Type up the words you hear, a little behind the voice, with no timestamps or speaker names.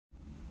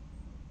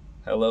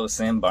Hello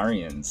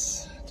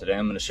Sambarians. Today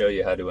I'm going to show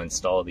you how to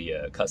install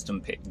the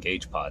custom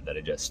gauge pod that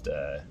I just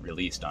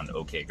released on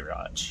OK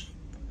Garage.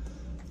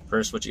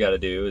 First, what you got to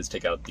do is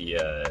take out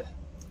the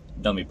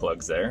dummy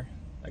plugs there.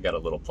 I got a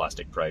little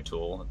plastic pry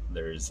tool.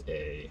 There's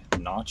a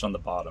notch on the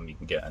bottom you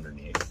can get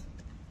underneath.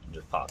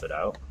 Just pop it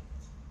out.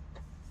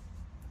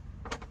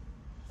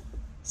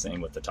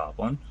 Same with the top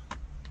one.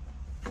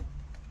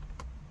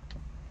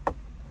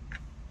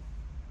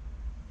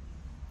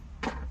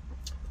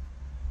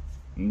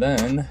 And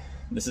then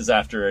this is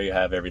after you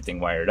have everything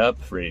wired up,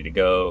 ready to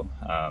go.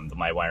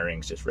 My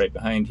wiring's just right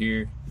behind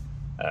here,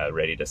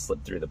 ready to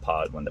slip through the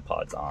pod when the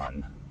pod's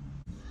on.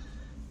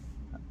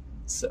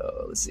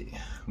 So let's see,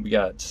 we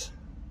got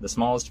the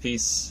smallest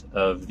piece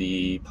of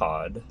the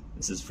pod.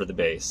 This is for the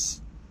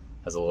base.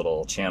 Has a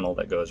little channel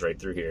that goes right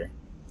through here.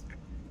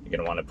 You're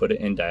gonna want to put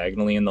it in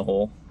diagonally in the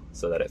hole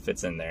so that it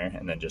fits in there,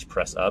 and then just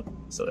press up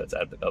so that's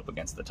up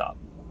against the top.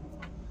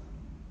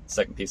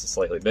 Second piece is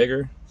slightly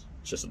bigger.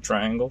 It's just a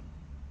triangle.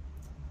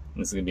 And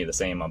this is going to be the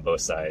same on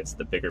both sides.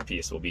 The bigger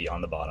piece will be on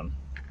the bottom.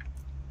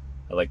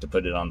 I like to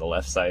put it on the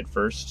left side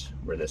first,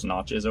 where this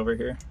notch is over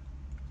here,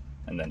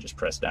 and then just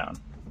press down.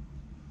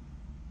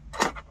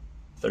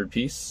 Third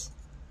piece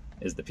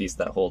is the piece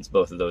that holds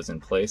both of those in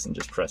place and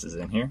just presses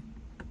in here.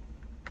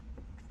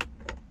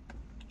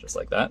 Just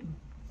like that.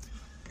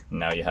 And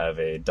now you have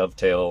a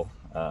dovetail,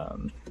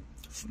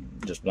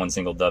 just one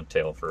single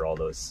dovetail for all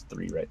those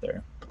three right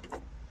there.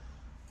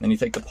 Then you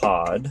take the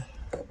pod.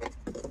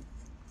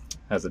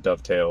 Has a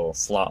dovetail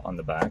slot on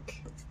the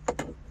back.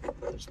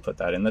 Just put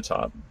that in the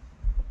top.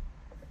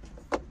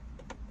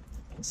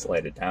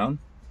 Slide it down.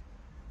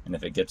 And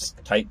if it gets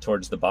tight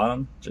towards the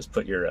bottom, just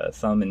put your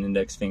thumb and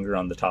index finger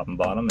on the top and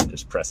bottom and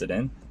just press it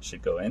in. It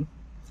should go in.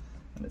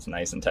 And it's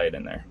nice and tight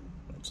in there.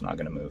 It's not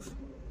going to move.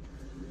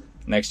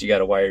 Next, you got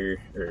to wire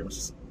or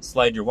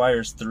slide your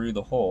wires through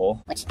the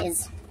hole, which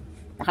is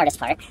the hardest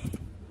part.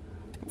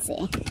 Let's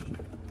see.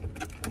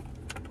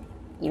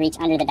 You reach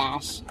under the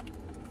dash.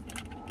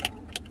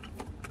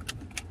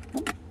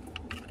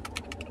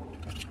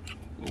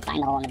 And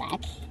find the hole in the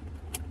back.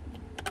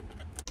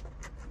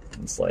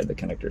 And slide the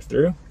connector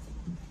through.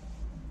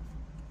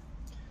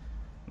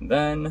 And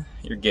then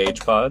your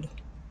gauge pod.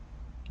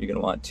 You're going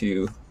to want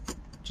to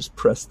just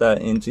press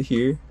that into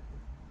here.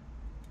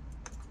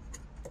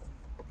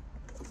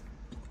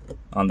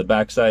 On the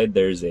back side,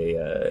 there's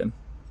a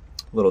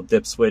little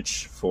dip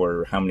switch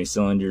for how many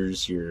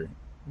cylinders your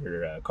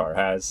car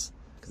has,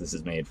 because this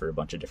is made for a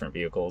bunch of different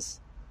vehicles.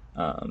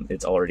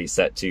 It's already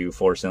set to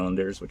 4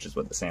 cylinders, which is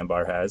what the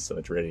Sambar has, so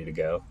it's ready to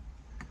go.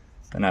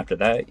 And after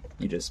that,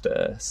 you just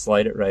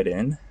slide it right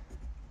in.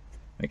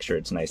 Make sure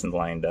it's nice and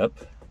lined up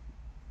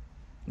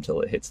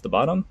until it hits the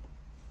bottom,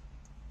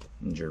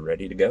 and you're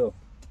ready to go.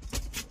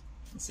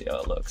 Let's see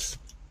how it looks.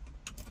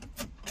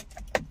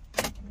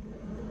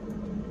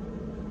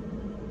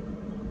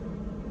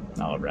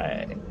 All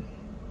right.